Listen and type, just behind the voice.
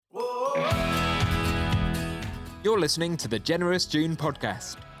You're listening to the Generous June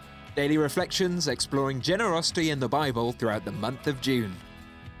podcast. Daily reflections exploring generosity in the Bible throughout the month of June.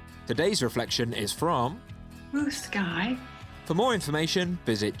 Today's reflection is from Ruth Guy. For more information,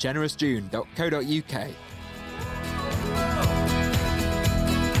 visit generousjune.co.uk.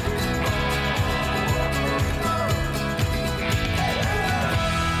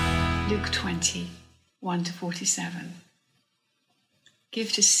 Luke 20, 1-47.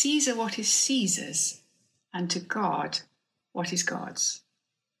 Give to Caesar what is Caesar's, and to God what is God's.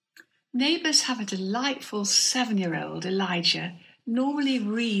 Neighbours have a delightful 7-year-old, Elijah, normally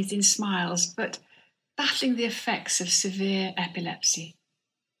wreathed in smiles, but battling the effects of severe epilepsy.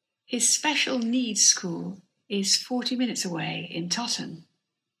 His special needs school is 40 minutes away in Totton.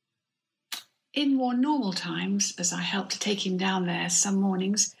 In more normal times, as I help to take him down there some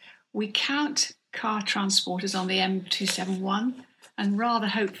mornings, we count car transporters on the M271 and rather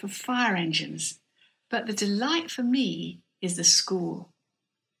hope for fire engines. But the delight for me is the school.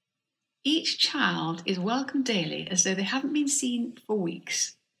 Each child is welcomed daily as though they haven't been seen for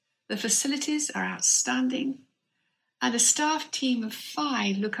weeks. The facilities are outstanding, and a staff team of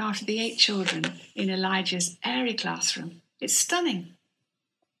 5 look after the 8 children in Elijah's airy classroom. It's stunning.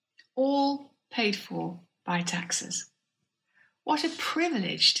 All paid for by taxes. What a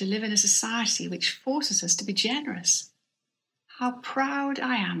privilege to live in a society which forces us to be generous. How proud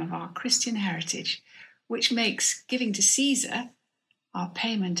I am of our Christian heritage, which makes giving to Caesar, our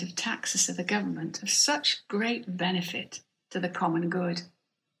payment of taxes to the government, of such great benefit to the common good.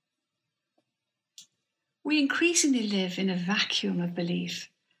 We increasingly live in a vacuum of belief,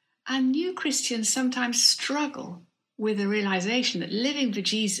 and new Christians sometimes struggle with the realization that living for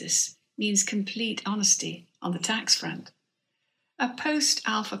Jesus means complete honesty on the tax front. A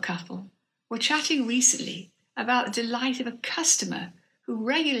post-alpha couple were chatting recently about the delight of a customer who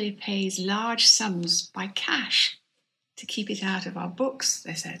regularly pays large sums by cash to keep it out of our books,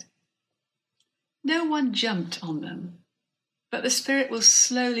 they said. No one jumped on them, but the Spirit will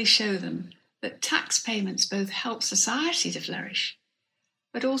slowly show them that tax payments both help society to flourish,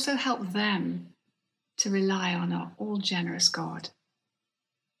 but also help them to rely on our all-generous God.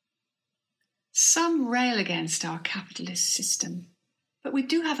 Some rail against our capitalist system, but we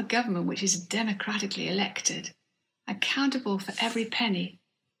do have a government which is democratically elected, accountable for every penny,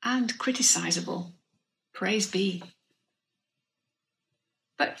 and criticisable. Praise be.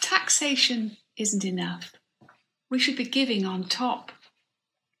 But taxation isn't enough. We should be giving on top.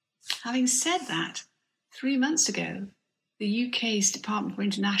 Having said that, 3 months ago, the UK's Department for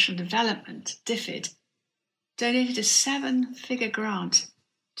International Development, DFID, donated a 7-figure grant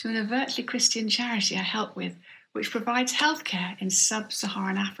to an overtly Christian charity I help with, which provides healthcare in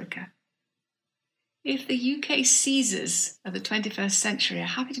sub-Saharan Africa. If the UK Caesars of the 21st century are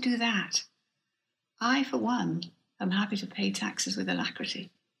happy to do that, I, for one, am happy to pay taxes with alacrity.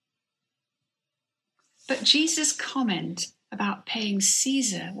 But Jesus' comment about paying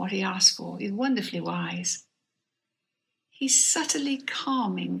Caesar what he asked for is wonderfully wise. He's subtly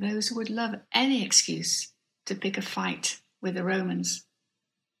calming those who would love any excuse to pick a fight with the Romans.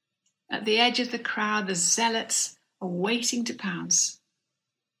 At the edge of the crowd, the zealots are waiting to pounce.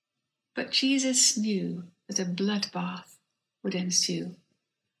 But Jesus knew that a bloodbath would ensue.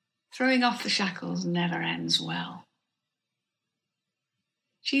 Throwing off the shackles never ends well.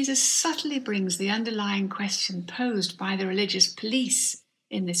 Jesus subtly brings the underlying question posed by the religious police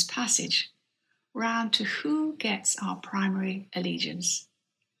in this passage round to who gets our primary allegiance.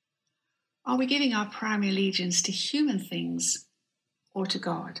 Are we giving our primary allegiance to human things or to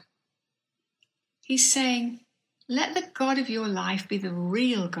God? He's saying, let the God of your life be the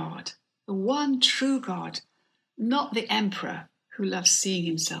real God, the one true God, not the emperor who loves seeing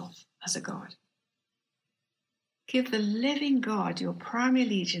himself as a god. Give the living God your primary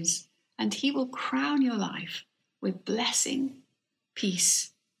allegiance, and he will crown your life with blessing,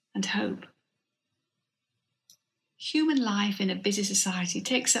 peace, and hope. Human life in a busy society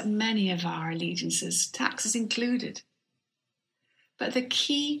takes up many of our allegiances, taxes included. But the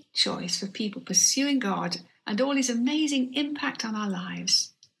key choice for people pursuing God and all his amazing impact on our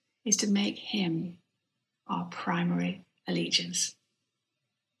lives is to make him our primary allegiance.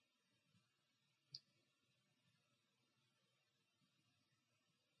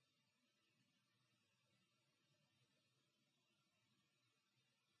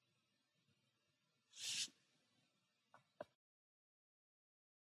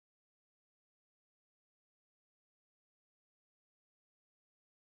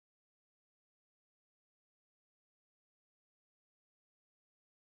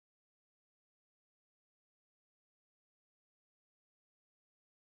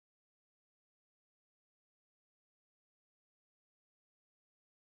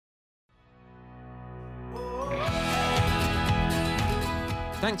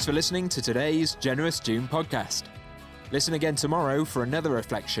 Thanks for listening to today's Generous June podcast. Listen again tomorrow for another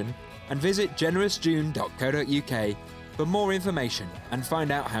reflection and visit generousjune.co.uk for more information and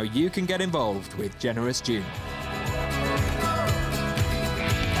find out how you can get involved with Generous June.